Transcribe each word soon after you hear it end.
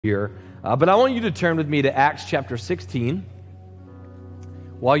here. But I want you to turn with me to Acts chapter 16.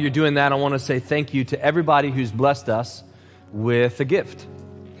 While you're doing that, I want to say thank you to everybody who's blessed us with a gift.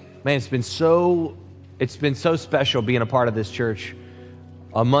 Man, it's been so special being a part of this church.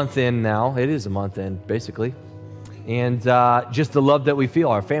 A month in now. It is a month in, basically. And just the love that we feel,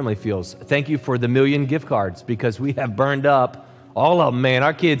 our family feels. Thank you for the 1,000,000 gift cards, because we have burned up all of them, man.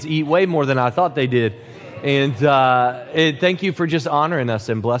 Our kids eat way more than I thought they did. And thank you for just honoring us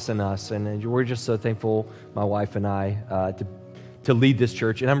and blessing us. And we're just so thankful, my wife and I, to lead this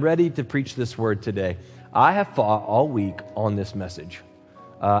church. And I'm ready to preach this word today. I have fought all week on this message.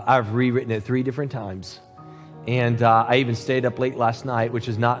 I've rewritten it 3 different times. And I even stayed up late last night, which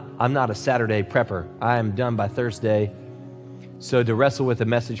is I'm not a Saturday prepper. I am done by Thursday. So to wrestle with a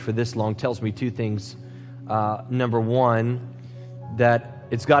message for this long tells me 2 things. Number 1, that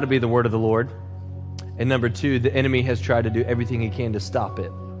it's got to be the word of the Lord. And number 2, the enemy has tried to do everything he can to stop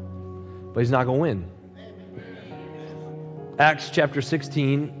it. But he's not going to win. Acts chapter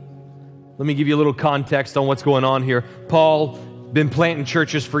 16. Let me give you a little context on what's going on here. Paul been planting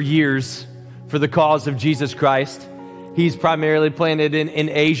churches for years for the cause of Jesus Christ. He's primarily planted in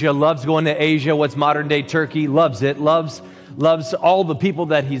Asia, loves going to Asia, what's modern day Turkey, loves it, loves all the people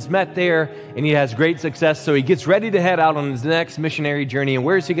that he's met there, and he has great success. So he gets ready to head out on his next missionary journey. And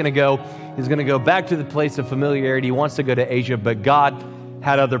where is he going to go? He's going to go back to the place of familiarity. He wants to go to Asia, but God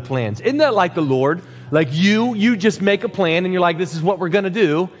had other plans. Isn't that like the Lord? Like you just make a plan and you're like, this is what we're going to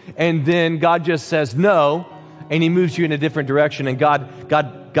do. And then God just says no, and he moves you in a different direction. And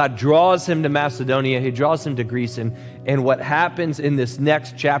God draws him to Macedonia. He draws him to Greece. And what happens in this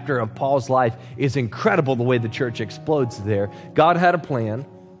next chapter of Paul's life is incredible, the way the church explodes there. God had a plan.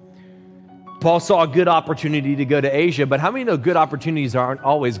 Paul saw a good opportunity to go to Asia, but how many know good opportunities aren't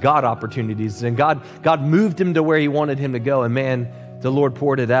always God opportunities? And God moved him to where he wanted him to go, and man, the Lord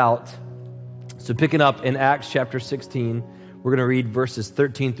poured it out. So picking up in Acts chapter 16, we're going to read verses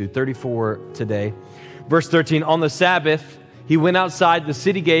 13 through 34 today. Verse 13, on the Sabbath, he went outside the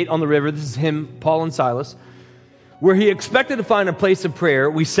city gate on the river. This is him, Paul and Silas. Where he expected to find a place of prayer,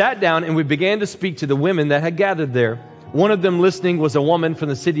 we sat down and we began to speak to the women that had gathered there. One of them listening was a woman from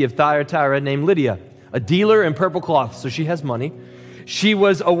the city of Thyatira named Lydia, a dealer in purple cloth, so she has money. She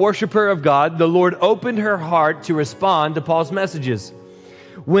was a worshiper of God. The Lord opened her heart to respond to Paul's messages.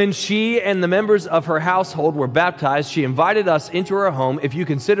 When she and the members of her household were baptized, she invited us into her home. If you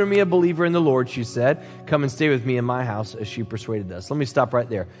consider me a believer in the Lord, she said, come and stay with me in my house, as she persuaded us. Let me stop right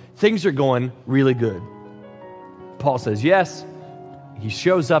there. Things are going really good. Paul says yes. He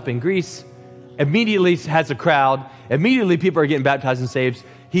shows up in Greece, immediately has a crowd, immediately people are getting baptized and saved.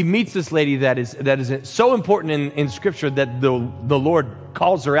 He meets this lady that is so important in Scripture that the Lord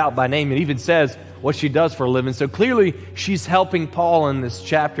calls her out by name and even says what she does for a living. So clearly she's helping Paul in this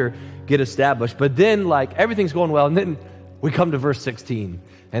chapter get established. But then, like, everything's going well, and then we come to verse 16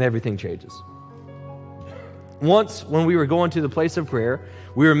 and everything changes. Once, when we were going to the place of prayer,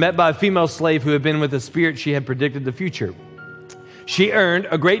 we were met by a female slave who had been with a spirit. She had predicted the future. She earned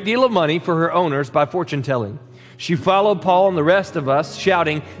a great deal of money for her owners by fortune telling. She followed Paul and the rest of us,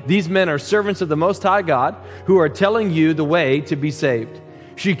 shouting, these men are servants of the Most High God, who are telling you the way to be saved.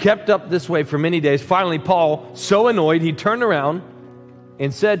 She kept up this way for many days. Finally, Paul, so annoyed, he turned around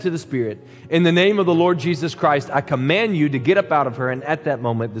and said to the spirit, in the name of the Lord Jesus Christ, I command you to get up out of her. And at that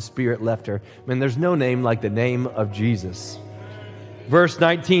moment, the spirit left her. Man, there's no name like the name of Jesus. Verse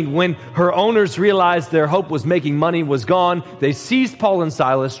 19, when her owners realized their hope was making money was gone, they seized Paul and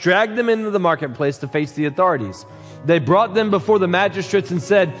Silas, dragged them into the marketplace to face the authorities. They brought them before the magistrates and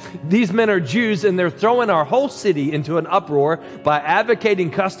said, these men are Jews and they're throwing our whole city into an uproar by advocating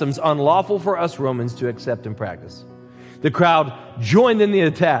customs unlawful for us Romans to accept and practice. The crowd joined in the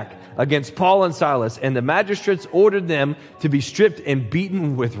attack against Paul and Silas, and the magistrates ordered them to be stripped and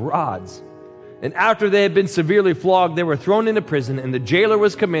beaten with rods. And after they had been severely flogged, they were thrown into prison, and the jailer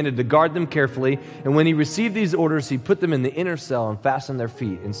was commanded to guard them carefully. And when he received these orders, he put them in the inner cell and fastened their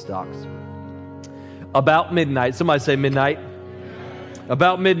feet in stocks. About midnight, somebody say midnight.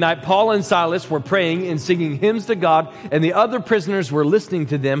 About midnight, Paul and Silas were praying and singing hymns to God, and the other prisoners were listening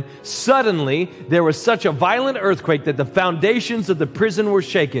to them. Suddenly, there was such a violent earthquake that the foundations of the prison were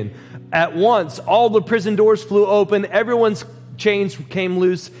shaken. At once, all the prison doors flew open, everyone's chains came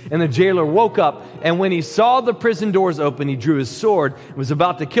loose, and the jailer woke up. And when he saw the prison doors open, he drew his sword and was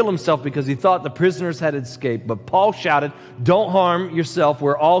about to kill himself because he thought the prisoners had escaped. But Paul shouted, don't harm yourself,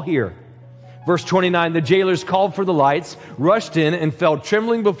 we're all here. Verse 29, the jailers called for the lights, rushed in, and fell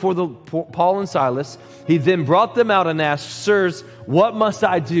trembling before Paul and Silas. He then brought them out and asked, sirs, what must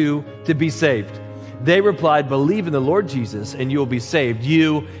I do to be saved? They replied, believe in the Lord Jesus, and you will be saved,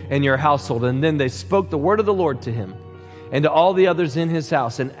 you and your household. And then they spoke the word of the Lord to him and to all the others in his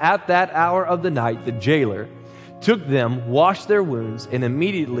house. And at that hour of the night, the jailer took them, washed their wounds, and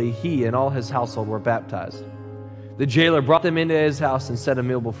immediately he and all his household were baptized. The jailer brought them into his house and set a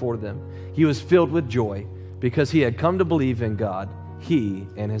meal before them. He was filled with joy because he had come to believe in God, he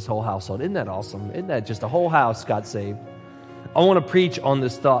and his whole household. Isn't that awesome? Isn't that just a whole house got saved? I want to preach on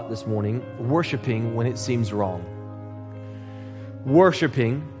this thought this morning, worshiping when it seems wrong.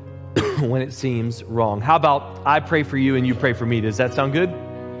 Worshiping when it seems wrong. How about I pray for you and you pray for me? Does that sound good?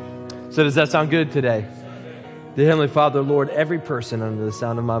 So does that sound good today? Dear Heavenly Father, Lord, every person under the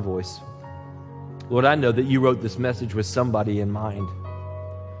sound of my voice, Lord, I know that you wrote this message with somebody in mind.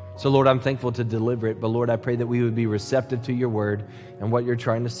 So Lord, I'm thankful to deliver it, but Lord, I pray that we would be receptive to your word and what you're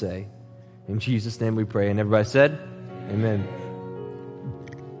trying to say. In Jesus' name we pray. And everybody said, amen.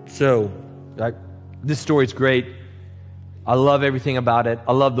 So, this story's great. I love everything about it.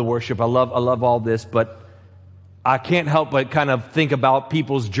 I love the worship. I love all this, but I can't help but kind of think about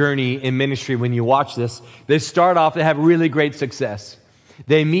people's journey in ministry when you watch this. They start off, they have really great success.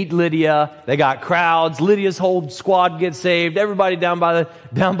 They meet Lydia. They got crowds. Lydia's whole squad gets saved. Everybody down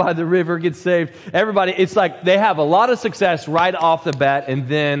by the river gets saved. Everybody, it's like they have a lot of success right off the bat, and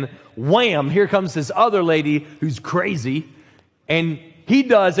then wham, here comes this other lady who's crazy, and he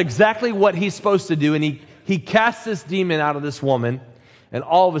does exactly what he's supposed to do, and he casts this demon out of this woman, and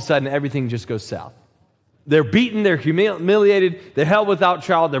all of a sudden, everything just goes south. They're beaten, they're humiliated, they're held without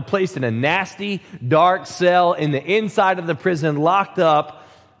trial, they're placed in a nasty, dark cell in the inside of the prison, locked up.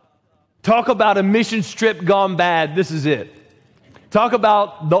 Talk about a mission trip gone bad, this is it. Talk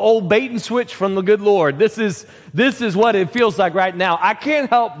about the old bait and switch from the good Lord. This is what it feels like right now. I can't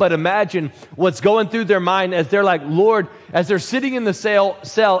help but imagine what's going through their mind as they're like, Lord, as they're sitting in the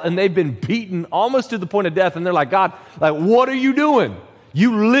cell and they've been beaten almost to the point of death, and they're like, God, like, what are you doing?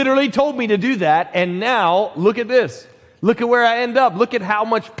 You literally told me to do that, and now look at this. Look at where I end up. Look at how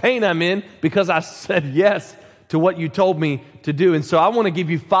much pain I'm in because I said yes to what you told me to do. And so I want to give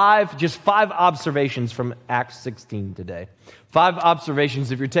you five observations from Acts 16 today. 5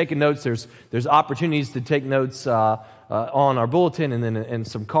 observations. If you're taking notes, there's opportunities to take notes on our bulletin and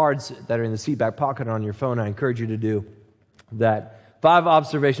some cards that are in the seat back pocket on your phone. I encourage you to do that. 5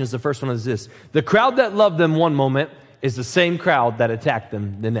 observations. The first one is this. The crowd that loved them one moment is the same crowd that attacked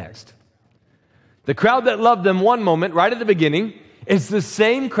them the next. The crowd that loved them one moment, right at the beginning, is the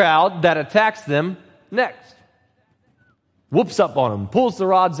same crowd that attacks them next. Whoops up on them, pulls the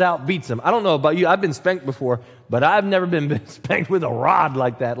rods out, beats them. I don't know about you, I've been spanked before, but I've never been spanked with a rod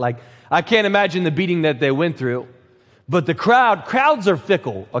like that. Like, I can't imagine the beating that they went through. But the crowds are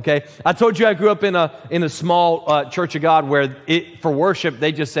fickle, okay? I told you I grew up in a small church of God where for worship,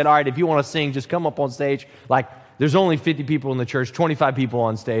 they just said, all right, if you want to sing, just come up on stage. Like, there's only 50 people in the church, 25 people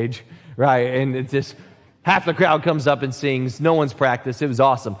on stage, right? And it's just half the crowd comes up and sings. No one's practiced. It was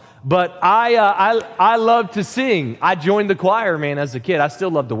awesome. But I love to sing. I joined the choir, man, as a kid. I still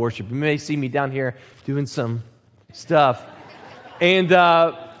love to worship. You may see me down here doing some stuff. And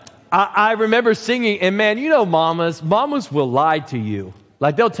I remember singing, and man, you know mamas will lie to you.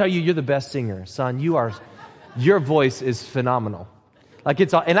 Like, they'll tell you you're the best singer. Son, your voice is phenomenal. Like,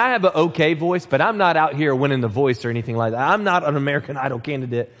 and I have an okay voice, but I'm not out here winning the voice or anything like that. I'm not an American Idol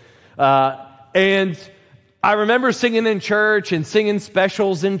candidate. And I remember singing in church and singing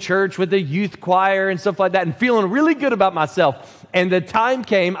specials in church with the youth choir and stuff like that and feeling really good about myself. And the time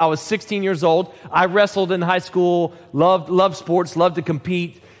came, I was 16 years old. I wrestled in high school, loved sports, loved to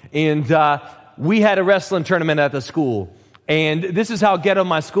compete. And we had a wrestling tournament at the school. And this is how ghetto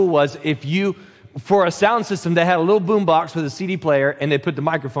my school was. For a sound system, they had a little boom box with a CD player, and they put the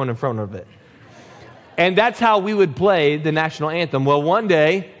microphone in front of it. And that's how we would play the national anthem. Well, one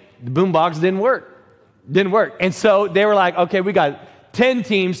day, the boom box didn't work. And so they were like, okay, we got 10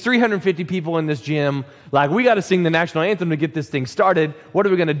 teams, 350 people in this gym. Like, we got to sing the national anthem to get this thing started. What are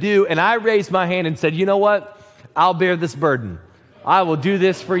we going to do? And I raised my hand and said, you know what? I'll bear this burden. I will do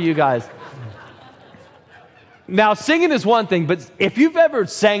this for you guys. Now, singing is one thing, but if you've ever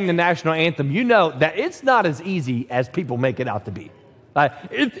sang the national anthem, you know that it's not as easy as people make it out to be.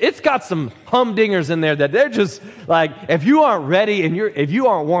 It's got some humdingers in there that they're just like, if you aren't ready and if you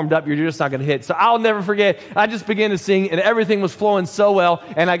aren't warmed up, you're just not going to hit. So I'll never forget, I just began to sing and everything was flowing so well.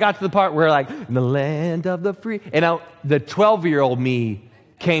 And I got to the part where like, the land of the free. And the 12-year-old me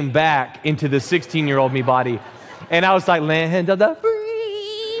came back into the 16-year-old me body. And I was like, land of the free.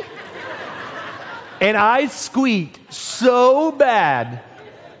 And I squeaked so bad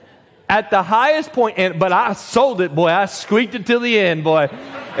at the highest point, but I sold it, boy. I squeaked it till the end, boy.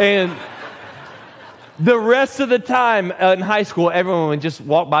 And The rest of the time in high school, everyone would just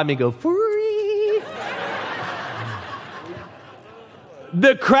walk by me and go, free.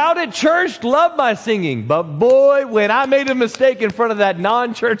 The crowd at church loved my singing, but boy, when I made a mistake in front of that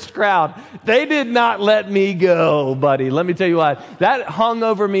non-church crowd, they did not let me go, buddy. Let me tell you what, that hung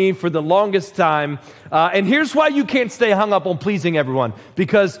over me for the longest time. And here's why you can't stay hung up on pleasing everyone,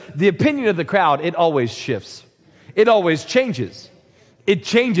 because the opinion of the crowd, it always shifts. It always changes. It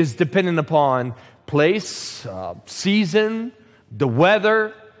changes depending upon place, season, the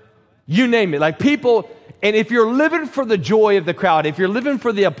weather, you name it. Like people, and if you're living for the joy of the crowd, if you're living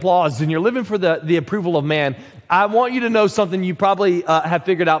for the applause and you're living for the approval of man, I want you to know something you probably have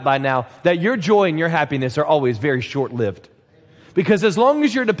figured out by now, that your joy and your happiness are always very short-lived. Because as long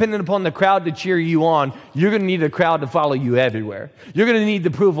as you're dependent upon the crowd to cheer you on, you're going to need a crowd to follow you everywhere. You're going to need the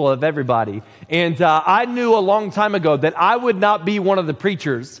approval of everybody. And I knew a long time ago that I would not be one of the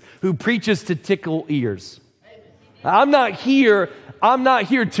preachers who preaches to tickle ears. I'm not here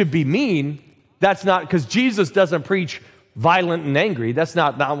to be mean. That's not, because Jesus doesn't preach violent and angry. That's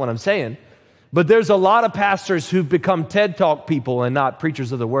not what I'm saying. But there's a lot of pastors who've become TED Talk people and not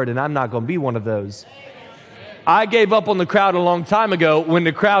preachers of the word, and I'm not going to be one of those. I gave up on the crowd a long time ago when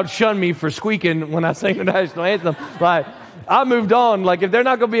the crowd shunned me for squeaking when I sang the national anthem. Like, I moved on. Like, if they're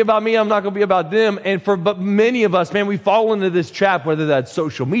not going to be about me, I'm not going to be about them. But many of us, man, we fall into this trap, whether that's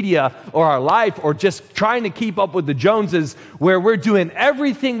social media or our life or just trying to keep up with the Joneses, where we're doing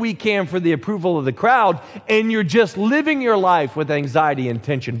everything we can for the approval of the crowd, and you're just living your life with anxiety and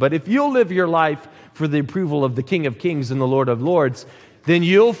tension. But if you'll live your life for the approval of the King of Kings and the Lord of Lords, then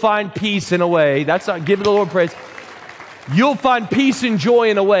you'll find peace in a way. That's not giving the Lord praise. You'll find peace and joy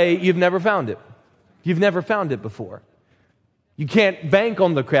in a way you've never found it. You've never found it before. You can't bank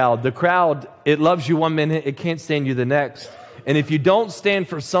on the crowd. The crowd, it loves you one minute, it can't stand you the next. And if you don't stand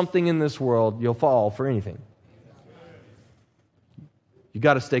for something in this world, you'll fall for anything. You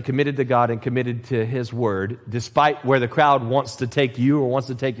got to stay committed to God and committed to His Word, despite where the crowd wants to take you or wants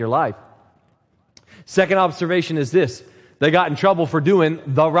to take your life. Second observation is this: they got in trouble for doing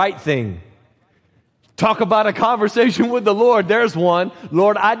the right thing. Talk about a conversation with the Lord. There's one.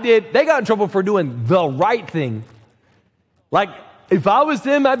 Lord, they got in trouble for doing the right thing. Like, if I was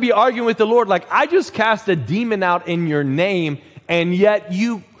them, I'd be arguing with the Lord. Like, I just cast a demon out in your name, and yet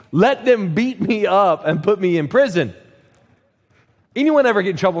you let them beat me up and put me in prison. Anyone ever get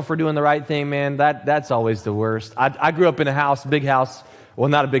in trouble for doing the right thing, man? That's always the worst. I grew up in a house, big house. Well,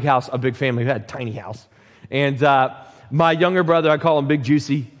 not a big house, a big family. We had a tiny house. And my younger brother, I call him Big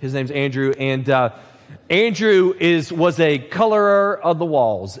Juicy. His name's Andrew. And Andrew was a colorer of the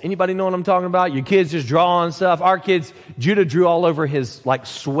walls. Anybody know what I'm talking about? Your kids just draw on stuff. Our kids, Judah drew all over his like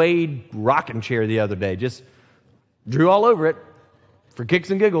suede rocking chair the other day. Just drew all over it for kicks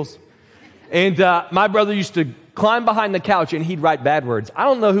and giggles. And my brother used to climb behind the couch and he'd write bad words. I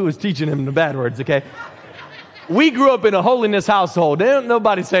don't know who was teaching him the bad words, okay? We grew up in a holiness household. There ain't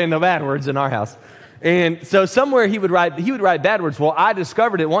nobody saying no bad words in our house. And so somewhere he would write bad words. Well, I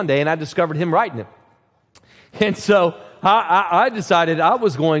discovered it one day, and I discovered him writing it. And so I decided I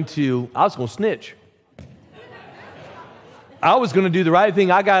was going to snitch. I was going to do the right thing.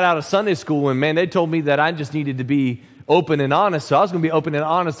 I got out of Sunday school, and man, they told me that I just needed to be open and honest. So I was going to be open and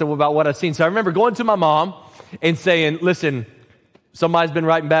honest about what I've seen. So I remember going to my mom and saying, listen, somebody's been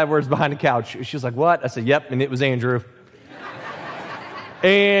writing bad words behind the couch. She was like, what? I said, yep, and it was Andrew.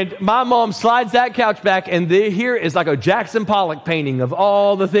 And my mom slides that couch back, and here is like a Jackson Pollock painting of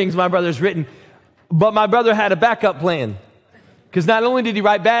all the things my brother's written. But my brother had a backup plan, because not only did he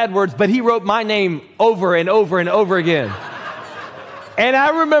write bad words, but he wrote my name over and over and over again. And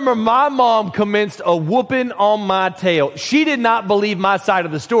I remember my mom commenced a whooping on my tail. She did not believe my side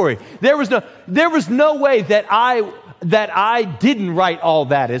of the story. There was no way that I didn't write all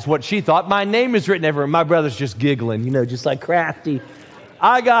that, is what she thought. My name is written everywhere. My brother's just giggling, just like crafty.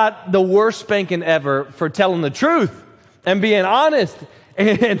 I got the worst spanking ever for telling the truth and being honest.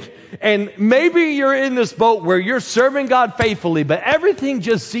 And maybe you're in this boat where you're serving God faithfully, but everything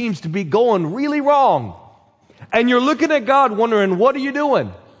just seems to be going really wrong. And you're looking at God wondering, what are you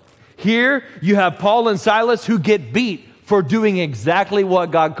doing? Here you have Paul and Silas who get beat for doing exactly what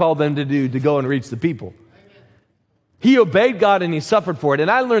God called them to do, to go and reach the people. He obeyed God and he suffered for it. And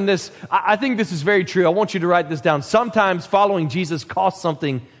I learned this. I think this is very true. I want you to write this down. Sometimes following Jesus costs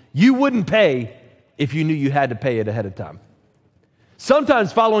something you wouldn't pay if you knew you had to pay it ahead of time.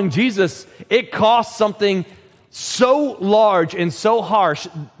 Sometimes following Jesus, it costs something so large and so harsh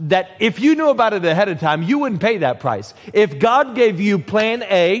that if you knew about it ahead of time, you wouldn't pay that price. If God gave you plan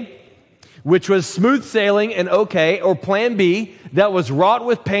A, which was smooth sailing and okay, or plan B, that was wrought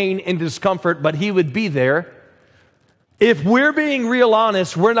with pain and discomfort, but he would be there. If we're being real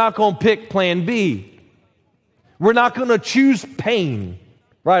honest, we're not going to pick plan B. We're not going to choose pain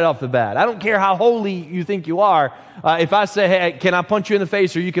right off the bat. I don't care how holy you think you are. If I say, hey, can I punch you in the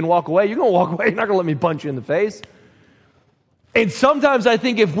face or you can walk away, you're going to walk away. You're not going to let me punch you in the face. And sometimes I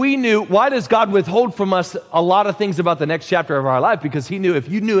think if we knew, why does God withhold from us a lot of things about the next chapter of our life? Because he knew if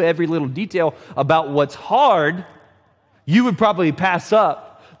you knew every little detail about what's hard, you would probably pass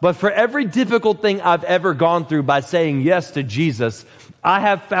up. But for every difficult thing I've ever gone through by saying yes to Jesus, I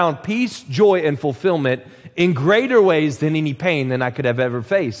have found peace, joy, and fulfillment in greater ways than any pain than I could have ever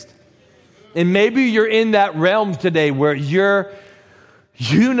faced. And maybe you're in that realm today where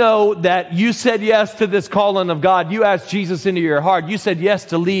you know that you said yes to this calling of God. You asked Jesus into your heart. You said yes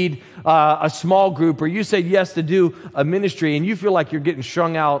to lead a small group, or you said yes to do a ministry, and you feel like you're getting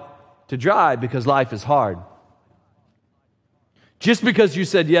strung out to dry because life is hard. Just because you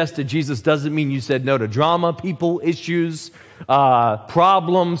said yes to Jesus doesn't mean you said no to drama, people, issues,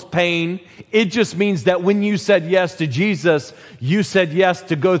 problems, pain. It just means that when you said yes to Jesus, you said yes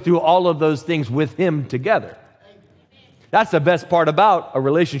to go through all of those things with him together. That's the best part about a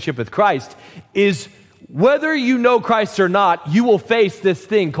relationship with Christ, is whether you know Christ or not, you will face this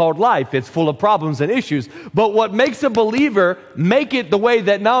thing called life. It's full of problems and issues. But what makes a believer make it the way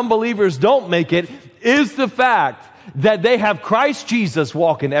that non-believers don't make it is the fact that they have Christ Jesus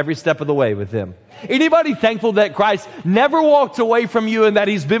walking every step of the way with them. Anybody thankful that Christ never walked away from you and that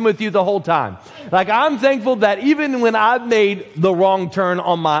he's been with you the whole time? Like, I'm thankful that even when I've made the wrong turn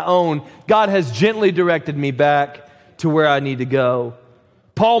on my own, God has gently directed me back to where I need to go.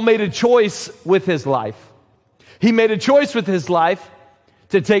 Paul made a choice with his life. He made a choice with his life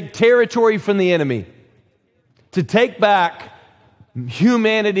to take territory from the enemy, to take back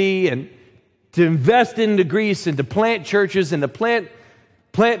humanity and to invest into Greece and to plant churches and to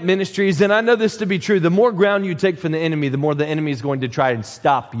plant ministries. And I know this to be true. The more ground you take from the enemy, the more the enemy is going to try and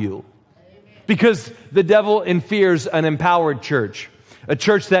stop you. Because the devil fears an empowered church. A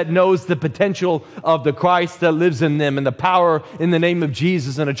church that knows the potential of the Christ that lives in them and the power in the name of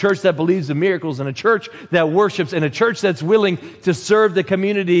Jesus, and a church that believes in miracles, and a church that worships, and a church that's willing to serve the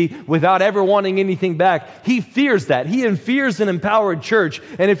community without ever wanting anything back. He fears that. He fears an empowered church.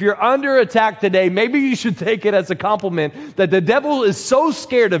 And if you're under attack today, maybe you should take it as a compliment that the devil is so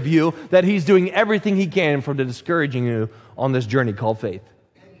scared of you that he's doing everything he can for discouraging you on this journey called faith.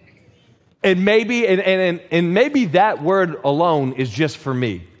 And maybe maybe that word alone is just for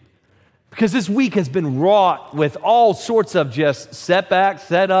me. Because this week has been wrought with all sorts of just setbacks,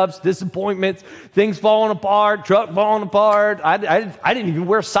 setups, disappointments, things falling apart, truck falling apart. I didn't even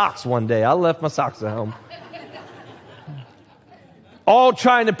wear socks one day. I left my socks at home. All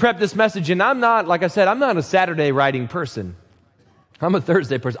trying to prep this message. And I'm not, like I said, I'm not a Saturday writing person. I'm a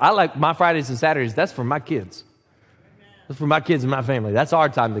Thursday person. I like my Fridays and Saturdays. That's for my kids. That's for my kids and my family. That's our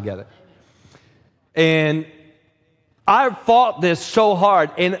time together. And I fought this so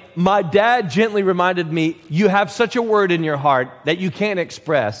hard, and my dad gently reminded me, you have such a word in your heart that you can't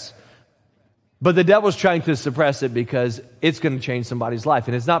express, but the devil's trying to suppress it because it's going to change somebody's life.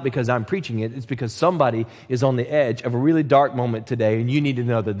 And it's not because I'm preaching it, it's because somebody is on the edge of a really dark moment today, and you need to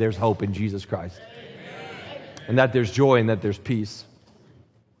know that there's hope in Jesus Christ. Amen. And that there's joy and that there's peace.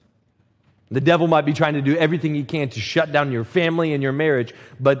 The devil might be trying to do everything he can to shut down your family and your marriage,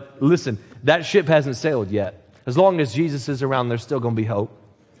 but listen, that ship hasn't sailed yet. As long as Jesus is around, there's still going to be hope.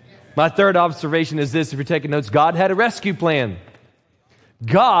 My third observation is this, if you're taking notes, God had a rescue plan.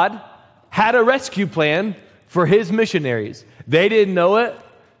 God had a rescue plan for his missionaries. They didn't know it.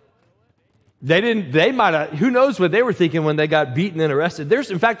 They might have, who knows what they were thinking when they got beaten and arrested.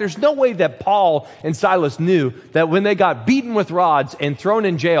 In fact, there's no way that Paul and Silas knew that when they got beaten with rods and thrown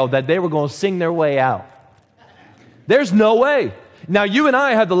in jail that they were going to sing their way out. There's no way. Now, you and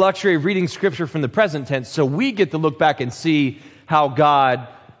I have the luxury of reading scripture from the present tense, so we get to look back and see how God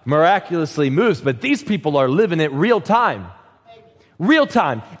miraculously moves, but these people are living it real time. Real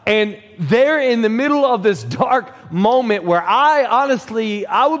time. And they're in the middle of this dark moment where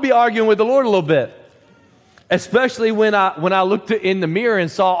I would be arguing with the Lord a little bit. Especially when I looked in the mirror and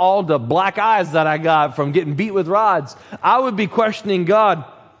saw all the black eyes that I got from getting beat with rods. I would be questioning God.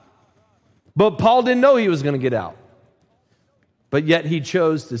 But Paul didn't know he was going to get out. But yet he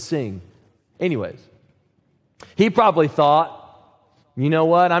chose to sing. Anyways, he probably thought, you know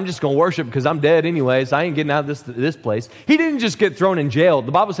what? I'm just going to worship because I'm dead anyways. I ain't getting out of this place. He didn't just get thrown in jail.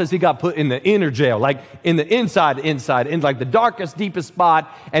 The Bible says he got put in the inner jail, like in the inside, in like the darkest, deepest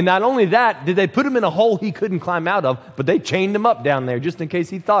spot. And not only that, did they put him in a hole he couldn't climb out of, but they chained him up down there just in case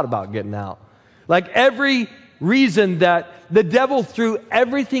he thought about getting out. Like every reason that the devil threw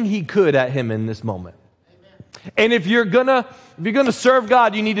everything he could at him in this moment. And if you're gonna serve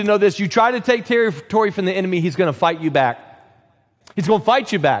God, you need to know this. You try to take territory from the enemy, he's going to fight you back. He's going to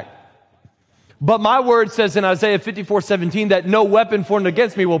fight you back. But my word says in Isaiah 54:17 that no weapon formed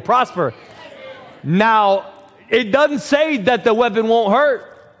against me will prosper. Now, it doesn't say that the weapon won't hurt.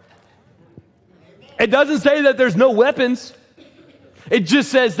 It doesn't say that there's no weapons. It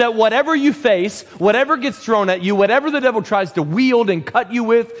just says that whatever you face, whatever gets thrown at you, whatever the devil tries to wield and cut you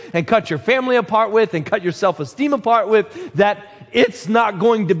with, and cut your family apart with, and cut your self-esteem apart with, that it's not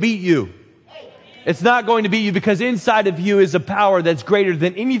going to beat you. It's not going to beat you, because inside of you is a power that's greater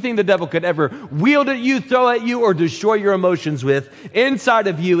than anything the devil could ever wield at you, throw at you, or destroy your emotions with. Inside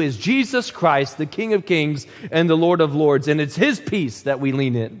of you is Jesus Christ, the King of Kings and the Lord of Lords, and it's His peace that we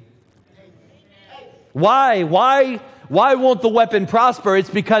lean in. Why won't the weapon prosper? It's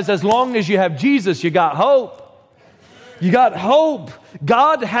because as long as you have Jesus, you got hope. You got hope.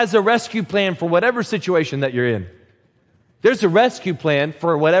 God has a rescue plan for whatever situation that you're in. There's a rescue plan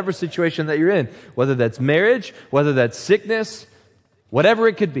for whatever situation that you're in, whether that's marriage, whether that's sickness, whatever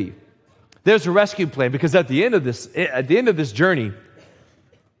it could be. There's a rescue plan, because at the end of this journey,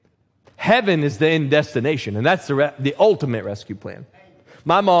 heaven is the end destination, and that's the ultimate rescue plan.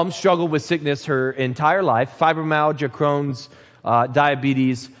 My mom struggled with sickness her entire life: fibromyalgia, Crohn's,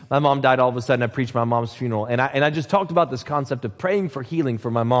 diabetes. My mom died all of a sudden. I preached my mom's funeral, and I just talked about this concept of praying for healing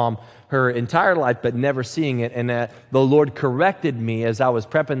for my mom her entire life, but never seeing it. And the Lord corrected me as I was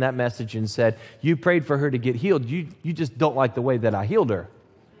prepping that message and said, "You prayed for her to get healed. You just don't like the way that I healed her."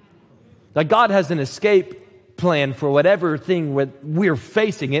 Like, God has an escape plan for whatever thing we're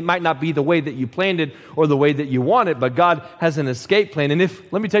facing. It might not be the way that you planned it or the way that you want it, but God has an escape plan. And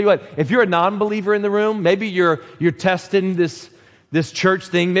let me tell you what, if you're a non-believer in the room, maybe you're testing this church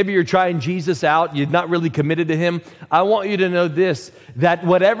thing, maybe you're trying Jesus out, you're not really committed to Him, I want you to know this, that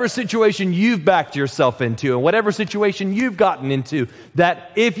whatever situation you've backed yourself into and whatever situation you've gotten into,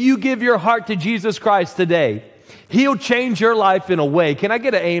 that if you give your heart to Jesus Christ today, He'll change your life in a way. Can I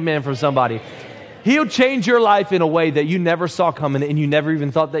get an amen from somebody? He'll change your life in a way that you never saw coming and you never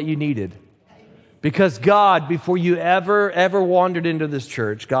even thought that you needed. Because God, before you ever wandered into this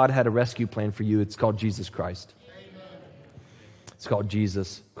church, God had a rescue plan for you. It's called Jesus Christ. It's called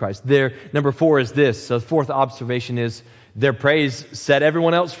Jesus Christ. Number 4 is this. So the fourth observation is their praise set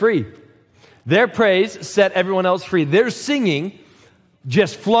everyone else free. Their praise set everyone else free. Their singing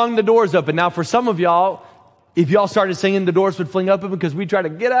just flung the doors open. Now, for some of y'all, if y'all started singing, the doors would fling open because we try to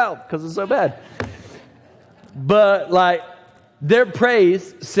get out because it's so bad. But their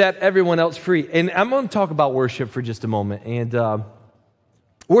praise set everyone else free. And I'm going to talk about worship for just a moment. And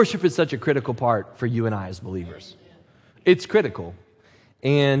worship is such a critical part for you and I as believers. It's critical.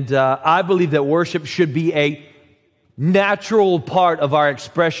 And I believe that worship should be a natural part of our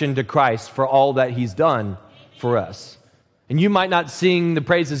expression to Christ for all that He's done for us. And you might not sing the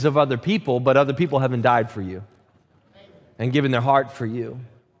praises of other people, but other people haven't died for you and given their heart for you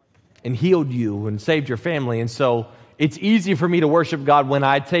and healed you and saved your family. And so it's easy for me to worship God when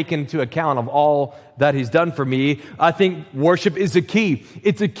I take into account of all that He's done for me. I think worship is a key.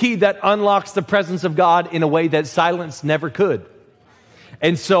 It's a key that unlocks the presence of God in a way that silence never could.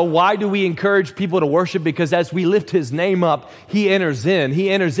 And so why do we encourage people to worship? Because as we lift His name up, He enters in.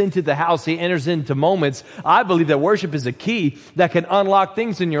 He enters into the house. He enters into moments. I believe that worship is a key that can unlock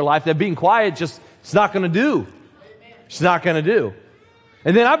things in your life that being quiet it's not going to do. It's not going to do.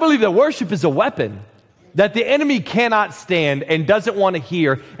 And then I believe that worship is a weapon that the enemy cannot stand and doesn't want to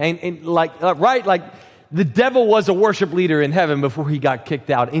hear. The devil was a worship leader in heaven before he got kicked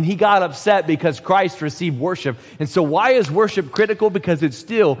out. And he got upset because Christ received worship. And so why is worship critical? Because it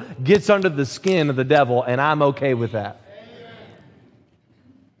still gets under the skin of the devil, and I'm okay with that.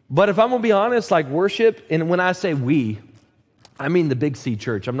 But if I'm going to be honest, worship, and when I say we, I mean the Big C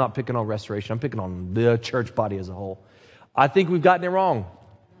church. I'm not picking on Restoration. I'm picking on the church body as a whole. I think we've gotten it wrong.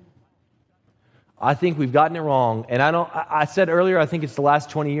 I think we've gotten it wrong. And I said earlier, I think it's the last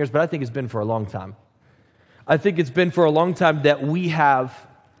 20 years, but I think it's been for a long time. I think it's been for a long time that we've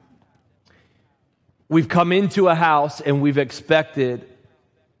come into a house and we've expected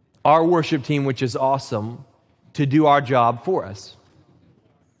our worship team, which is awesome, to do our job for us.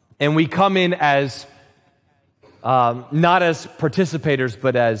 And we come in as, not as participators,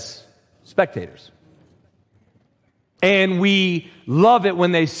 but as spectators. And we love it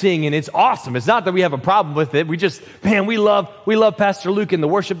when they sing, and it's awesome. It's not that we have a problem with it. We just, man, we love Pastor Luke and the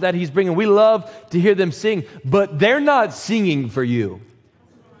worship that he's bringing. We love to hear them sing, but they're not singing for you.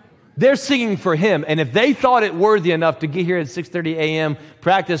 They're singing for him. And if they thought it worthy enough to get here at 6:30 a.m.,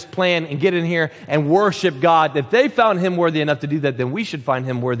 practice, plan, and get in here and worship God, if they found him worthy enough to do that, then we should find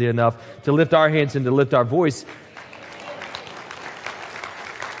him worthy enough to lift our hands and to lift our voice.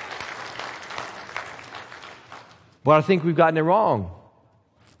 But I think we've gotten it wrong.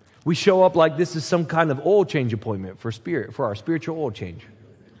 We show up like this is some kind of oil change appointment for our spiritual oil change.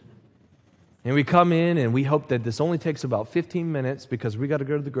 And we come in and we hope that this only takes about 15 minutes because we got to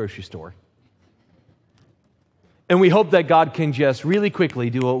go to the grocery store. And we hope that God can just really quickly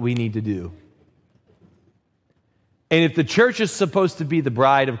do what we need to do. And if the church is supposed to be the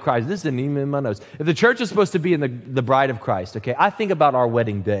bride of Christ, this isn't even in my notes. If the church is supposed to be in the bride of Christ, okay, I think about our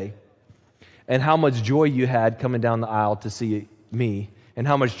wedding day and how much joy you had coming down the aisle to see me and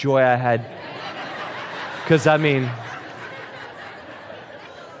how much joy I had. Because, I mean,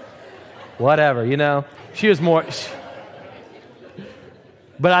 whatever, you know. She was more.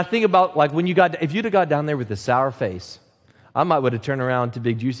 But I think about, like, if you'd have got down there with a sour face, I might would have turned around to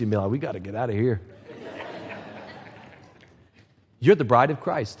Big Juicy and be like, we got to get out of here. You're the bride of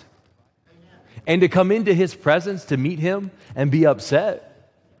Christ. And to come into his presence to meet him and be upset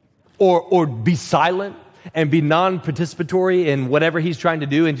or be silent and be non-participatory in whatever he's trying to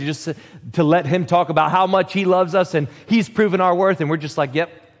do and to let him talk about how much he loves us and he's proven our worth and we're just like, yep,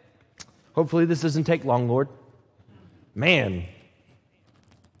 hopefully this doesn't take long, Lord. Man,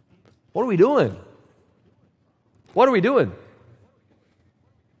 what are we doing? What are we doing?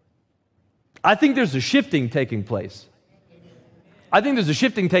 I think there's a shifting taking place. I think there's a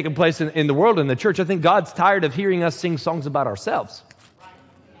shifting taking place in the world, in the church. I think God's tired of hearing us sing songs about ourselves.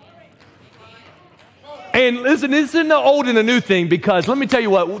 And listen, this isn't an old and a new thing because let me tell you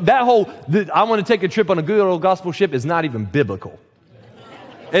what, I want to take a trip on a good old gospel ship is not even biblical.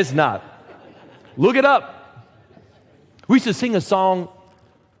 It's not. Look it up. We used to sing a song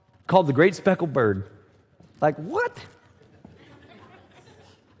called The Great Speckled Bird. Like, what?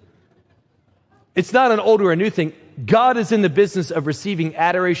 It's not an old or a new thing. God is in the business of receiving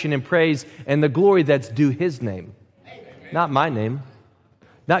adoration and praise and the glory that's due his name. Not my name.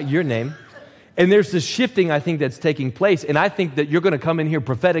 Not your name. And there's this shifting, I think, that's taking place. And I think that you're going to come in here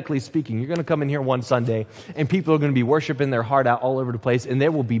prophetically speaking. You're going to come in here one Sunday, and people are going to be worshiping their heart out all over the place, and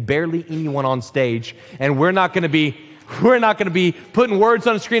there will be barely anyone on stage. And we're not going to be putting words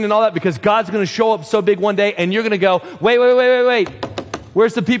on the screen and all that because God's going to show up so big one day, and you're going to go, wait.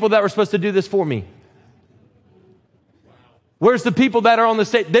 Where's the people that were supposed to do this for me? Where's the people that are on the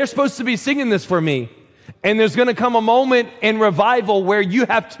stage? They're supposed to be singing this for me. And there's going to come a moment in revival where you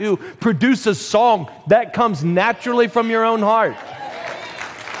have to produce a song that comes naturally from your own heart.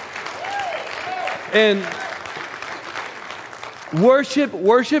 And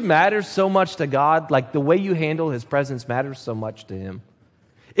worship matters so much to God. Like the way you handle his presence matters so much to him.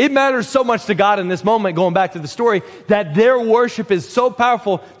 It matters so much to God in this moment, going back to the story, that their worship is so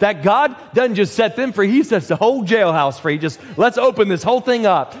powerful that God doesn't just set them free. He sets the whole jailhouse free. Just let's open this whole thing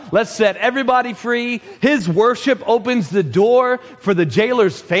up. Let's set everybody free. His worship opens the door for the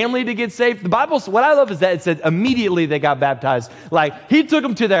jailer's family to get saved. The Bible, what I love is that it said immediately they got baptized. Like he took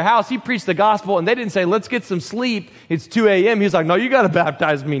them to their house. He preached the gospel and they didn't say, let's get some sleep. It's 2 a.m. He's like, no, you got to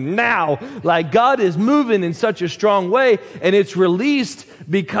baptize me now. Like God is moving in such a strong way and it's released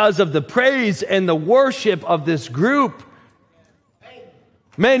because of the praise and the worship of this group.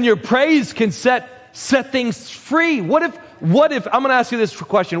 Man, your praise can set things free. What if, I'm going to ask you this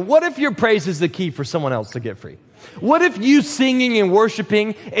question. What if your praise is the key for someone else to get free? What if you singing and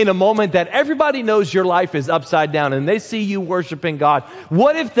worshiping in a moment that everybody knows your life is upside down and they see you worshiping God?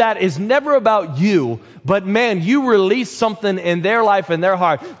 What if that is never about you, but man, you release something in their life and their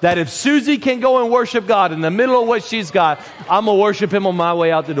heart that if Susie can go and worship God in the middle of what she's got, I'm going to worship him on my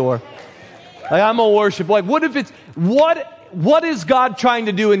way out the door. Like I'm going to worship. Like what if it's, what is God trying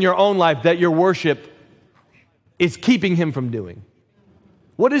to do in your own life that your worship is keeping him from doing?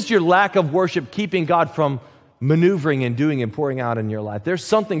 What is your lack of worship keeping God from maneuvering and doing and pouring out in your life? There's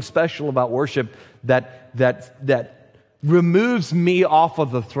something special about worship that removes me off of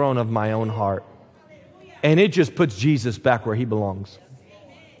the throne of my own heart. And it just puts Jesus back where he belongs.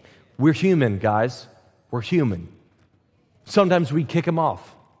 We're human, guys. We're human. Sometimes we kick him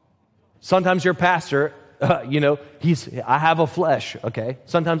off. Sometimes your pastor, I have a flesh, okay?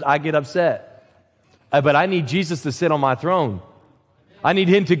 Sometimes I get upset. But I need Jesus to sit on my throne. I need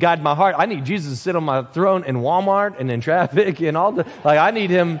him to guide my heart. I need Jesus to sit on my throne in Walmart and in traffic and all I need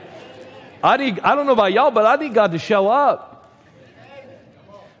him. I don't know about y'all, but I need God to show up.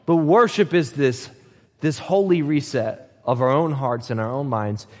 But worship is this holy reset of our own hearts and our own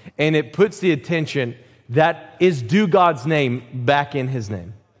minds, and it puts the attention that is due God's name back in His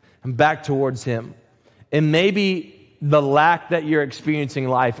name and back towards Him. And maybe the lack that you're experiencing in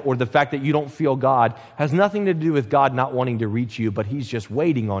life or the fact that you don't feel God has nothing to do with God not wanting to reach you, but He's just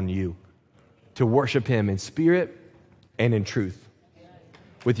waiting on you to worship Him in spirit and in truth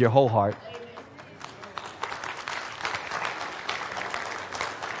with your whole heart.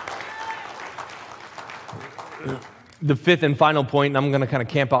 The fifth and final point, and I'm going to kind of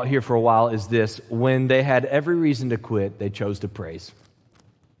camp out here for a while, is this. When they had every reason to quit, they chose to praise.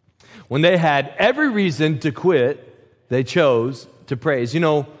 When they had every reason to quit, they chose to praise. You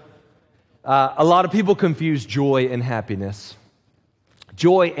know, a lot of people confuse joy and happiness.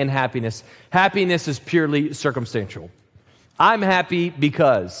 Joy and happiness. Happiness is purely circumstantial. I'm happy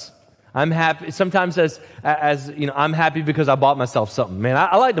because. I'm happy. Sometimes as you know, I'm happy because I bought myself something. Man,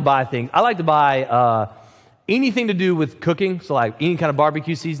 I like to buy things. I like to buy anything to do with cooking. So like any kind of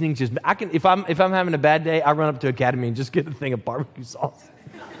barbecue seasoning. Just if I'm having a bad day, I run up to Academy and just get a thing of barbecue sauce.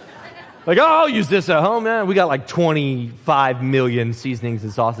 Like, oh, I'll use this at home, man. We got like 25 million seasonings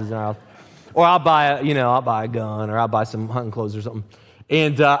and sauces in our house. Or I'll buy a gun, or I'll buy some hunting clothes or something.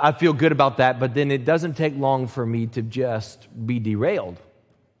 And I feel good about that, but then it doesn't take long for me to just be derailed,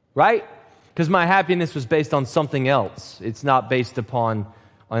 right? Because my happiness was based on something else. It's not based upon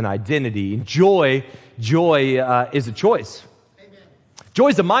an identity. Joy is a choice. Amen. Joy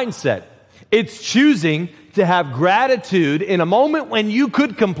is a mindset. It's choosing to have gratitude in a moment when you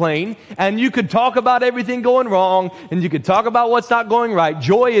could complain and you could talk about everything going wrong and you could talk about what's not going right.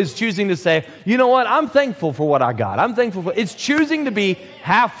 Joy is choosing to say, you know what, I'm thankful for what I got. I'm thankful for. It's choosing to be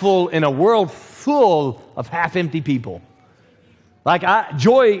half full in a world full of half empty people.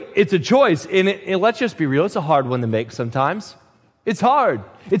 Joy, it's a choice. And let's just be real, it's a hard one to make sometimes. It's hard.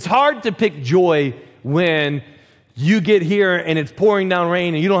 It's hard to pick joy when you get here and it's pouring down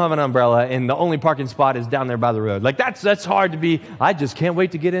rain and you don't have an umbrella and the only parking spot is down there by the road. Like that's hard to be. I just can't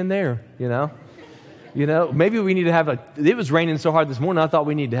wait to get in there, you know. Maybe we need to it was raining so hard this morning, I thought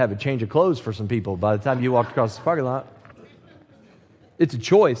we needed to have a change of clothes for some people by the time you walked across the parking lot. It's a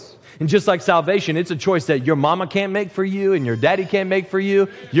choice. And just like salvation, it's a choice that your mama can't make for you and your daddy can't make for you.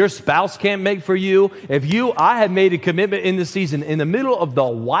 Your spouse can't make for you. I have made a commitment in this season, in the middle of the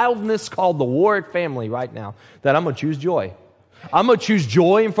wildness called the Warrick family right now, that I'm going to choose joy. I'm going to choose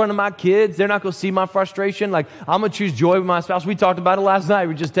joy in front of my kids. They're not going to see my frustration. I'm going to choose joy with my spouse. We talked about it last night.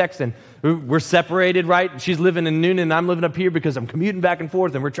 We were just texting. We're separated, right? She's living in Noonan and I'm living up here because I'm commuting back and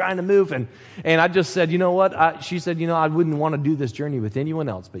forth and we're trying to move. And I just said, you know what? She said, I wouldn't want to do this journey with anyone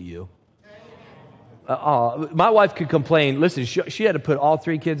else but you. My wife could complain. Listen, she had to put all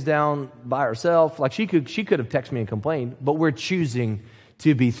 3 kids down by herself. She could have texted me and complained, but we're choosing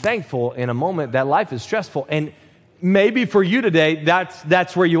to be thankful in a moment that life is stressful. And maybe for you today,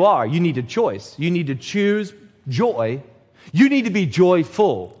 that's where you are. You need a choice. You need to choose joy. You need to be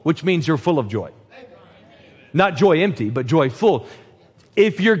joyful, which means you're full of joy. Not joy empty, but joy full.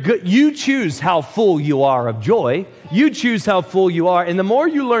 If you're good, you choose how full you are of joy. You choose how full you are. And the more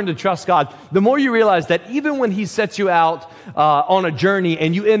you learn to trust God, the more you realize that even when He sets you out on a journey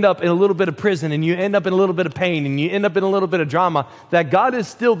and you end up in a little bit of prison and you end up in a little bit of pain and you end up in a little bit of drama, that God is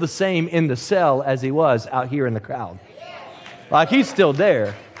still the same in the cell as He was out here in the crowd. He's still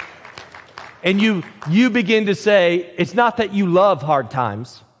there. And you begin to say, it's not that you love hard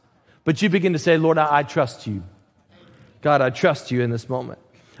times, but you begin to say, Lord, I trust you. God, I trust you in this moment.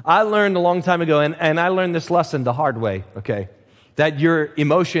 I learned a long time ago, and I learned this lesson the hard way, okay, that your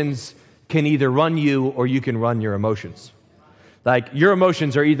emotions can either run you or you can run your emotions. Your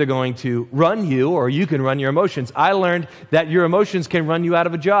emotions are either going to run you or you can run your emotions. I learned that your emotions can run you out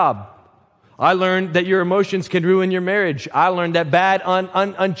of a job. I learned that your emotions can ruin your marriage. I learned that bad,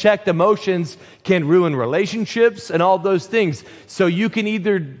 unchecked emotions can ruin relationships and all those things. So you can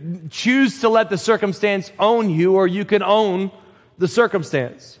either choose to let the circumstance own you or you can own the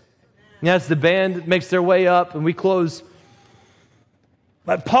circumstance. And as the band makes their way up and we close.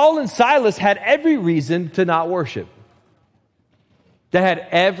 But Paul and Silas had every reason to not worship. They had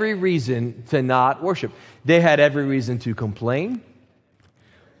every reason to not worship. They had every reason to complain.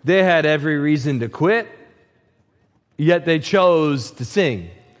 They had every reason to quit, yet they chose to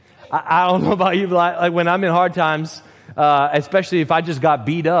sing. I don't know about you, but when I'm in hard times, especially if I just got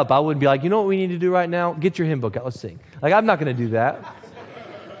beat up, I wouldn't be like, you know what we need to do right now? Get your hymn book out, let's sing. I'm not going to do that.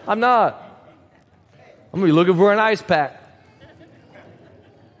 I'm not. I'm going to be looking for an ice pack.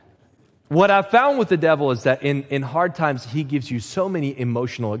 What I found with the devil is that in hard times, he gives you so many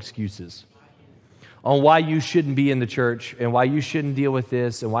emotional excuses. on why you shouldn't be in the church and why you shouldn't deal with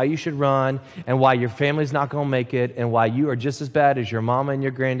this and why you should run and why your family's not going to make it and why you are just as bad as your mama and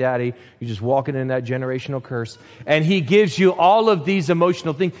your granddaddy. You're just walking in that generational curse. And he gives you all of these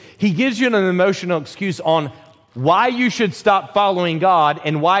emotional things. He gives you an emotional excuse on why you should stop following God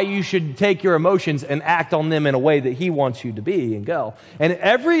and why you should take your emotions and act on them in a way that he wants you to be and go. And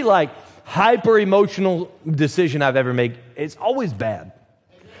every hyper emotional decision I've ever made, it's always bad.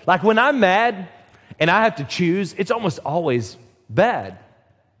 Like when I'm mad and I have to choose, it's almost always bad.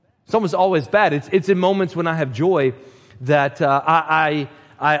 It's almost always bad. It's in moments when I have joy that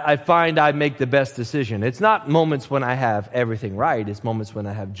I find I make the best decision. It's not moments when I have everything right. It's moments when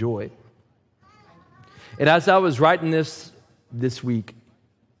I have joy. And as I was writing this week,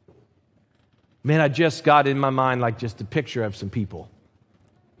 man, I just got in my mind just a picture of some people.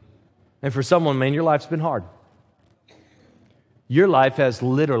 And for someone, man, your life's been hard. Your life has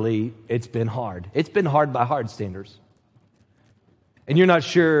literally, it's been hard. It's been hard by hard standards. And you're not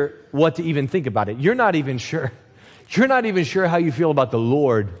sure what to even think about it. You're not even sure how you feel about the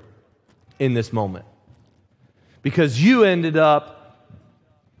Lord in this moment. Because you ended up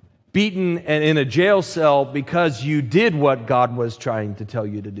beaten and in a jail cell because you did what God was trying to tell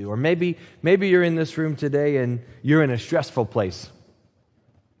you to do. Or maybe you're in this room today and you're in a stressful place.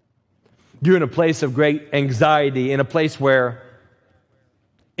 You're in a place of great anxiety, in a place where,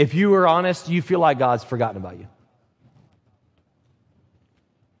 if you were honest, you feel like God's forgotten about you.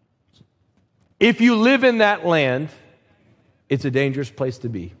 If you live in that land, it's a dangerous place to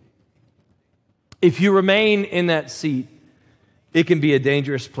be. If you remain in that seat, it can be a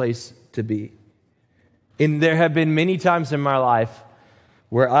dangerous place to be. And there have been many times in my life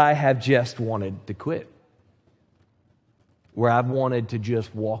where I have just wanted to quit, where I've wanted to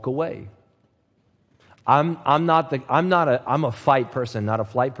just walk away. I'm a fight person, not a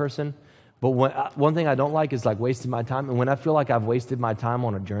flight person. But one thing I don't like is wasting my time. And when I feel like I've wasted my time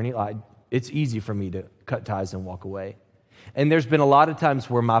on a journey, it's easy for me to cut ties and walk away. And there's been a lot of times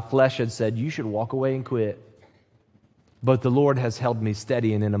where my flesh had said, you should walk away and quit. But the Lord has held me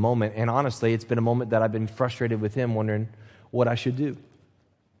steady and in a moment. And honestly, it's been a moment that I've been frustrated with Him, wondering what I should do.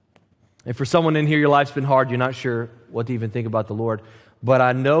 And for someone in here, your life's been hard. You're not sure what to even think about the Lord. But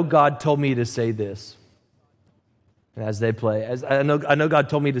I know God told me to say this. And as they play, I know God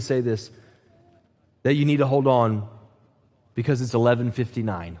told me to say this, that you need to hold on because it's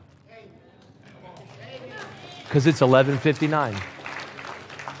 11:59. Because it's 11:59.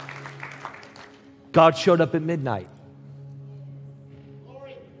 God showed up at midnight.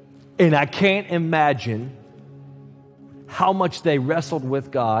 And I can't imagine how much they wrestled with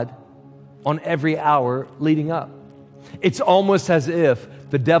God on every hour leading up. It's almost as if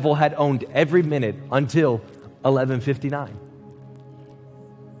the devil had owned every minute until 11:59.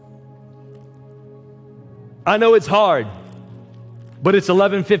 I know it's hard, but it's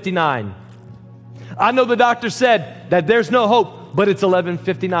 11:59. I know the doctor said that there's no hope, but it's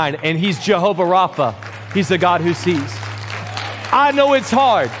 11:59, and He's Jehovah Rapha. He's the God who sees. I know it's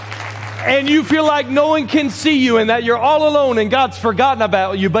hard, and you feel like no one can see you and that you're all alone and God's forgotten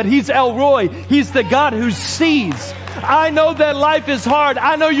about you, but He's El Roy. He's the God who sees. I know that life is hard.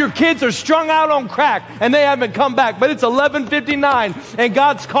 I know your kids are strung out on crack and they haven't come back, but it's 11:59 and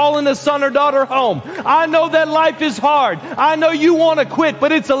God's calling a son or daughter home. I know that life is hard. I know you want to quit,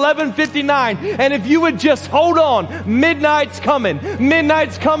 but it's 11:59. And if you would just hold on, midnight's coming.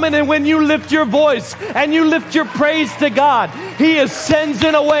 Midnight's coming, and when you lift your voice and you lift your praise to God, He ascends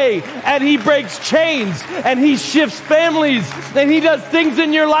in a way and He breaks chains and He shifts families and He does things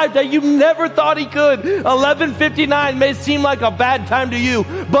in your life that you never thought He could. 11:59 may seem like a bad time to you,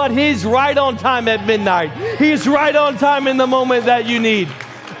 but He's right on time at midnight. He's right on time in the moment that you need.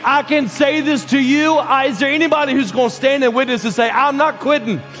 I can say this to you. Is there anybody who's going to stand and witness and say, I'm not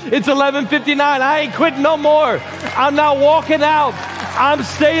quitting. It's 11:59. I ain't quitting no more. I'm not walking out. I'm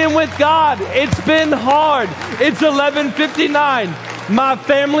staying with God. It's been hard. It's 11:59. My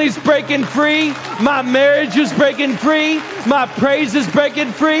family's breaking free. My marriage is breaking free. My praise is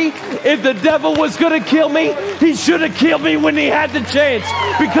breaking free. If the devil was going to kill me, he should have killed me when he had the chance,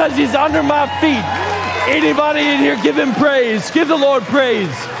 because he's under my feet. Anybody in here give Him praise? Give the Lord praise.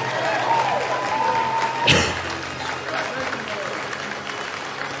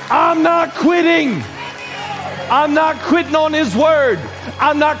 I'm not quitting. I'm not quitting on His word.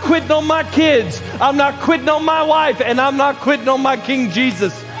 I'm not quitting on my kids. I'm not quitting on my wife. And I'm not quitting on my King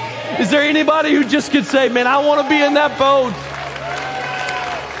Jesus. Is there anybody who just could say, man, I want to be in that boat?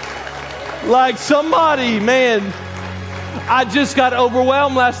 Like somebody, man. I just got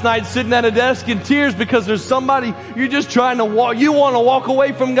overwhelmed last night sitting at a desk in tears because there's somebody you're just trying to walk. You want to walk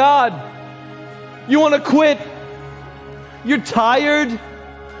away from God. You want to quit. You're tired.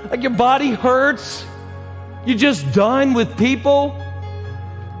 Like your body hurts. You're just done with people.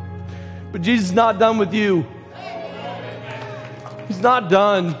 But Jesus is not done with you. He's not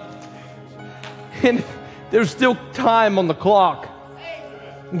done. And there's still time on the clock.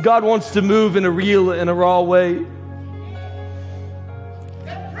 And God wants to move in a real and a raw way.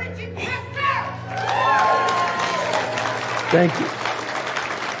 Thank you.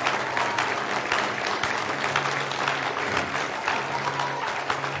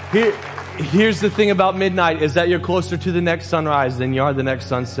 Here's the thing about midnight is that you're closer to the next sunrise than you are the next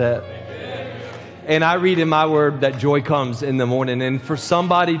sunset. And I read in my word that joy comes in the morning. And for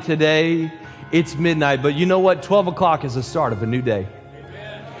somebody today, it's midnight. But you know what? 12 o'clock is the start of a new day.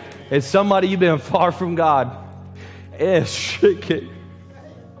 It's somebody you've been far from God. And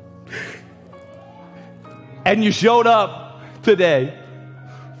you showed up today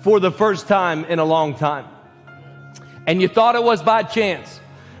for the first time in a long time. And you thought it was by chance.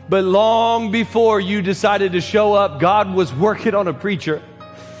 But long before you decided to show up, God was working on a preacher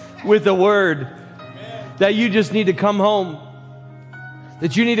with a word that you just need to come home.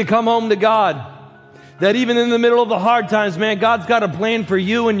 That you need to come home to God. That even in the middle of the hard times, man, God's got a plan for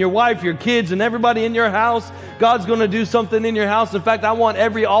you and your wife, your kids, and everybody in your house. God's going to do something in your house. In fact, I want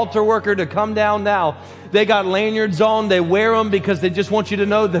every altar worker to come down now. They got lanyards on. They wear them because they just want you to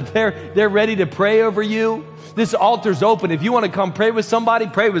know that they're ready to pray over you. This altar's open. If you want to come pray with somebody,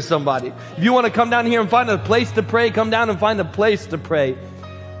 pray with somebody. If you want to come down here and find a place to pray, come down and find a place to pray.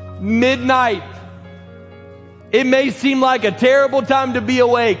 Midnight. It may seem like a terrible time to be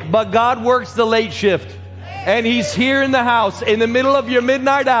awake, but God works the late shift. And He's here in the house in the middle of your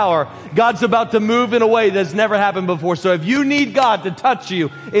midnight hour. God's about to move in a way that's never happened before. So if you need God to touch you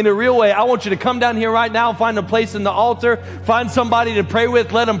in a real way, I want you to come down here right now, find a place in the altar, find somebody to pray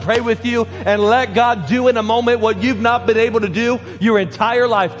with, let them pray with you, and let God do in a moment what you've not been able to do your entire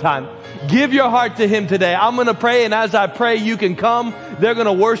lifetime. Give your heart to Him today. I'm going to pray, and as I pray, you can come. They're going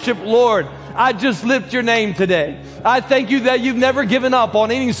to worship. Lord, I just lift your name today. I thank you that you've never given up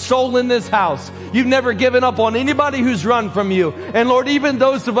on any soul in this house. You've never given up on anybody who's run from you. And Lord, even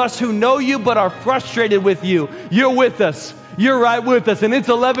those of us who know you but are frustrated with you, you're with us. You're right with us. And it's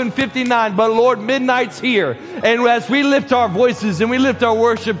 11:59, but Lord, midnight's here. And as we lift our voices and we lift our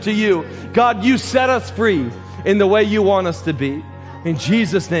worship to you, God, you set us free in the way you want us to be. In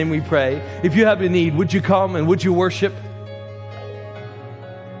Jesus' name we pray. If you have a need, would you come and would you worship?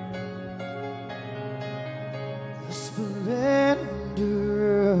 The splendor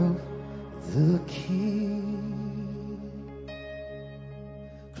of the King,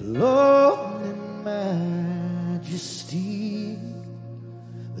 clothed in majesty,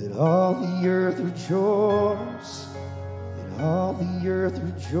 let all the earth rejoice, let all the earth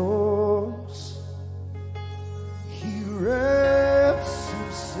rejoice. He wraps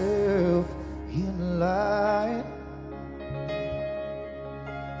himself in light,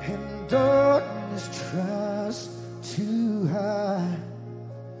 and darkness tries to hide.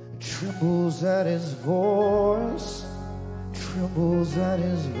 Trembles at his voice, trembles at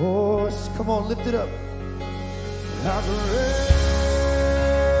his voice. Come on, lift it up. How great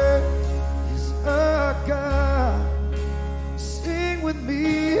is our God? Sing with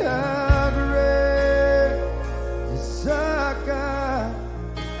me, how great is our God?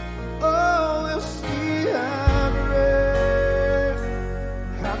 Oh, we'll see how great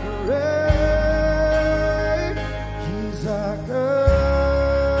is our God.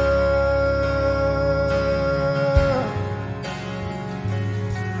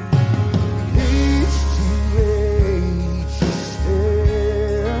 Age to age he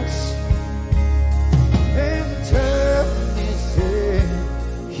stands, and time is in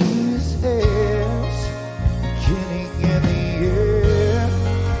his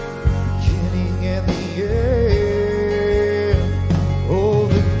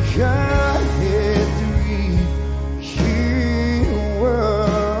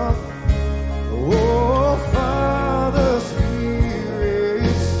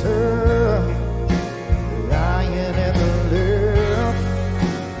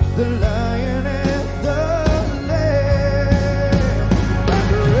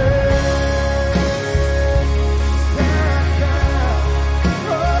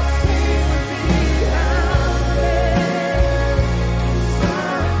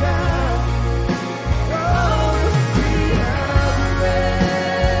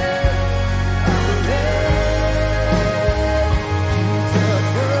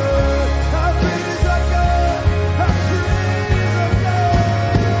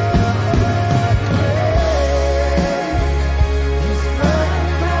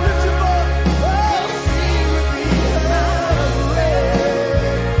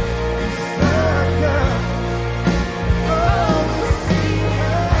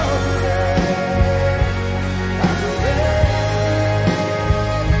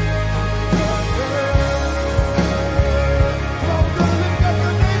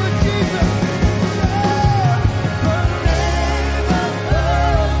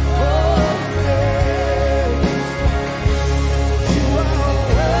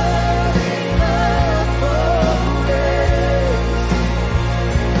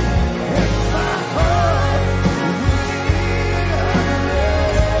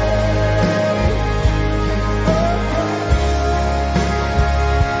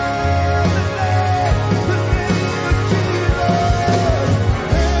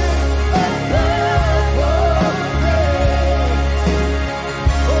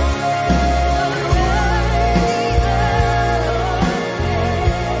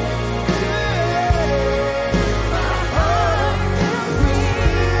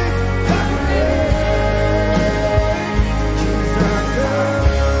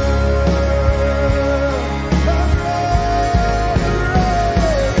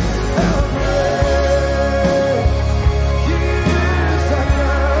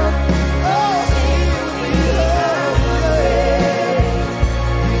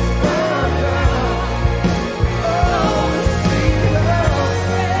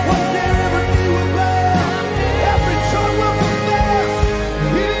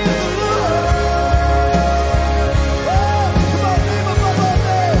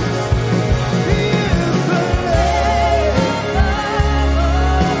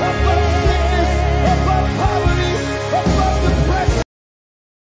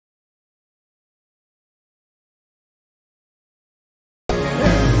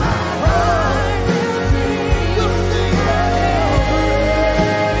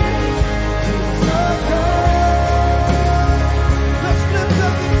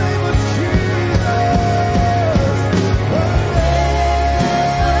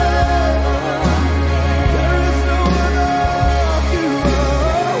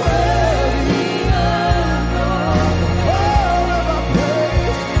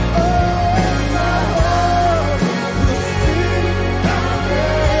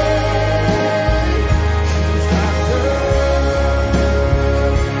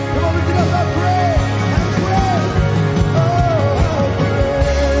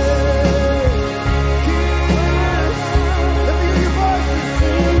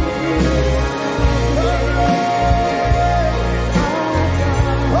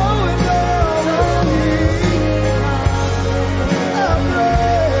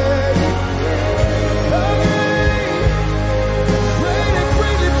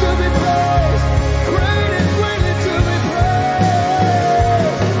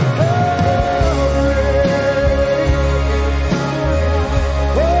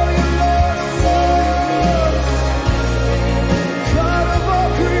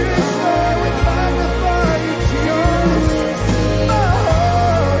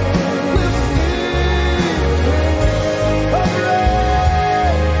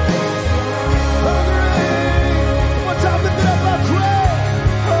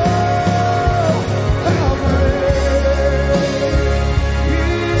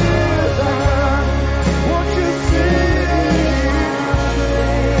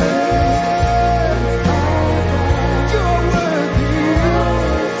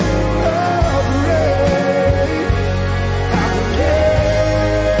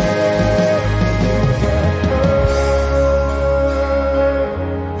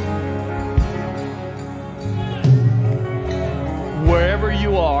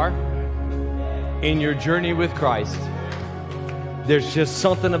your journey with Christ, there's just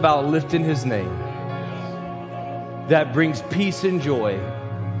something about lifting his name that brings peace and joy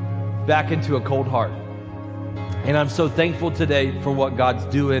back into a cold heart. And I'm so thankful today for what God's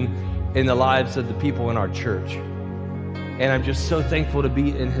doing in the lives of the people in our church. And I'm just so thankful to be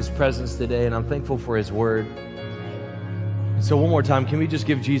in his presence today, and I'm thankful for his word. So one more time, can we just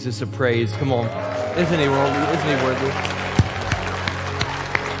give Jesus a praise? Come on. Isn't he worthy? Isn't he worthy?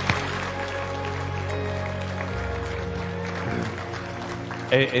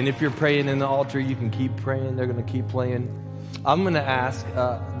 And if you're praying in the altar, you can keep praying. They're going to keep playing. I'm going to ask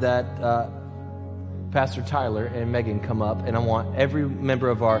that Pastor Tyler and Megan come up, and I want every member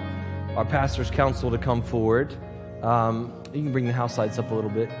of our pastor's council to come forward. You can bring the house lights up a little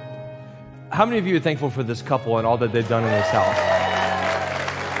bit. How many of you are thankful for this couple and all that they've done in this house?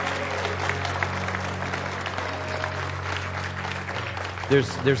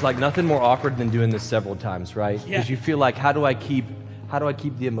 There's like nothing more awkward than doing this several times, right? Because you feel like, how do I keep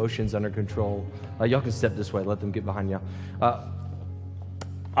the emotions under control? Y'all can step this way. Let them get behind you.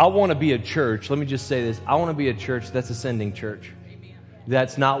 I want to be a church. Let me just say this. I want to be a church that's a sending church.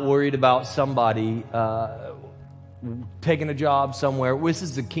 That's not worried about somebody taking a job somewhere. This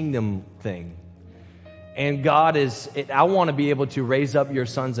is the kingdom thing. And I want to be able to raise up your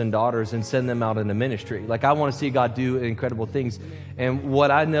sons and daughters and send them out into ministry. Like, I want to see God do incredible things. And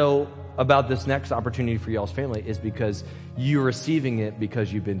what I know about this next opportunity for y'all's family is because you're receiving it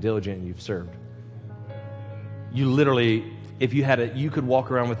because you've been diligent and you've served. You literally, if you you could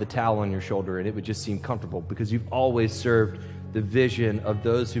walk around with a towel on your shoulder and it would just seem comfortable because you've always served the vision of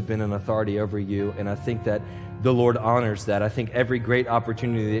those who've been in authority over you. And I think that the Lord honors that. I think every great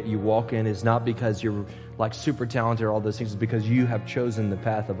opportunity that you walk in is not because you're like super talented or all those things. It's because you have chosen the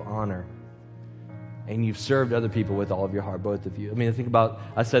path of honor. And you've served other people with all of your heart, both of you. I mean,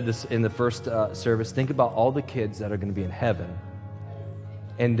 I said this in the first service, think about all the kids that are going to be in heaven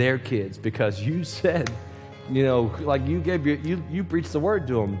and their kids, because you said, like you preached the word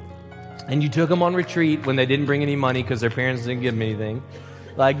to them. And you took them on retreat when they didn't bring any money because their parents didn't give them anything.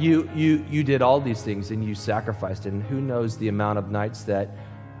 Like you did all these things and you sacrificed it. And who knows the amount of nights that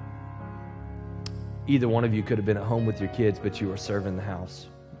either one of you could have been at home with your kids, but you were serving the house.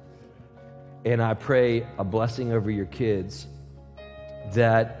 And I pray a blessing over your kids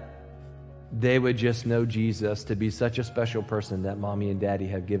that they would just know Jesus to be such a special person that mommy and daddy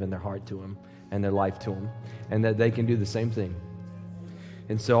have given their heart to him and their life to him, and that they can do the same thing.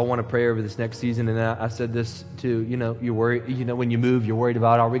 And so I want to pray over this next season. And I said this too, you're worried, when you move, you're worried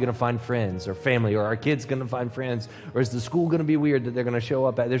about, are we going to find friends or family, or are our kids going to find friends, or is the school going to be weird that they're going to show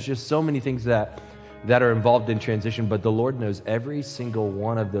up at? There's just so many things that are involved in transition, but the Lord knows every single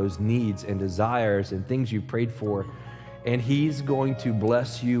one of those needs and desires and things you prayed for. And he's going to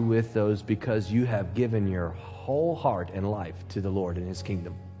bless you with those because you have given your whole heart and life to the Lord and his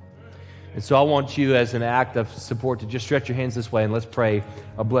kingdom. And so I want you, as an act of support, to just stretch your hands this way and let's pray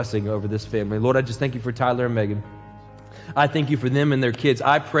a blessing over this family. Lord, I just thank you for Tyler and Megan. I thank you for them and their kids.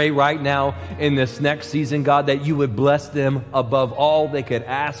 I pray right now in this next season, God, that you would bless them above all they could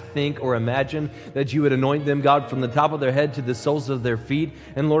ask, think, or imagine, that you would anoint them, God, from the top of their head to the soles of their feet.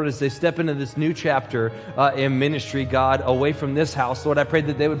 And Lord, as they step into this new chapter in ministry, God, away from this house, Lord, I pray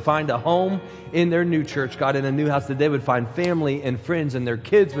that they would find a home in their new church, God, in a new house, that they would find family and friends, and their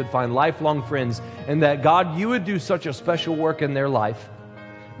kids would find lifelong friends, and that, God, you would do such a special work in their life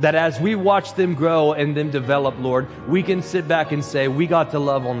that as we watch them grow and them develop, Lord, we can sit back and say, we got to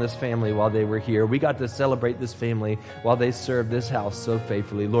love on this family while they were here. We got to celebrate this family while they served this house so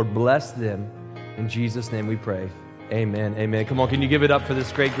faithfully. Lord, bless them. In Jesus' name we pray. Amen. Amen. Come on, can you give it up for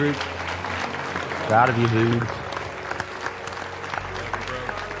this great group? Proud of you, dude.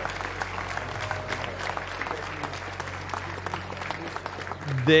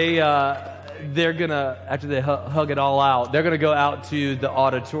 They're gonna, after they hug it all out, they're gonna go out to the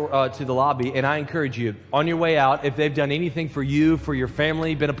to the lobby. And I encourage you, on your way out, if they've done anything for you, for your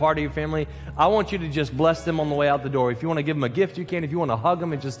family, been a part of your family, I want you to just bless them on the way out the door. If you want to give them a gift, you can. If you want to hug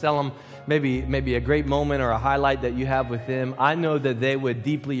them and just tell them maybe a great moment or a highlight that you have with them, I know that they would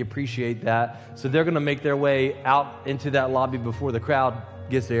deeply appreciate that. So they're gonna make their way out into that lobby before the crowd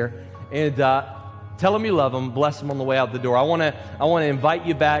gets there, and tell them you love them. Bless them on the way out the door. I want to invite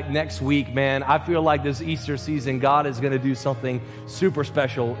you back next week, man. I feel like this Easter season, God is going to do something super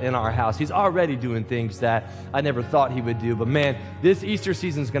special in our house. He's already doing things that I never thought he would do. But, man, this Easter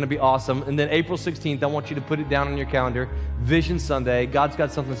season is going to be awesome. And then April 16th, I want you to put it down on your calendar, Vision Sunday. God's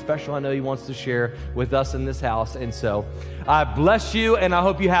got something special I know he wants to share with us in this house. And so I bless you, and I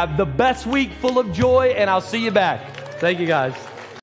hope you have the best week full of joy, and I'll see you back. Thank you, guys.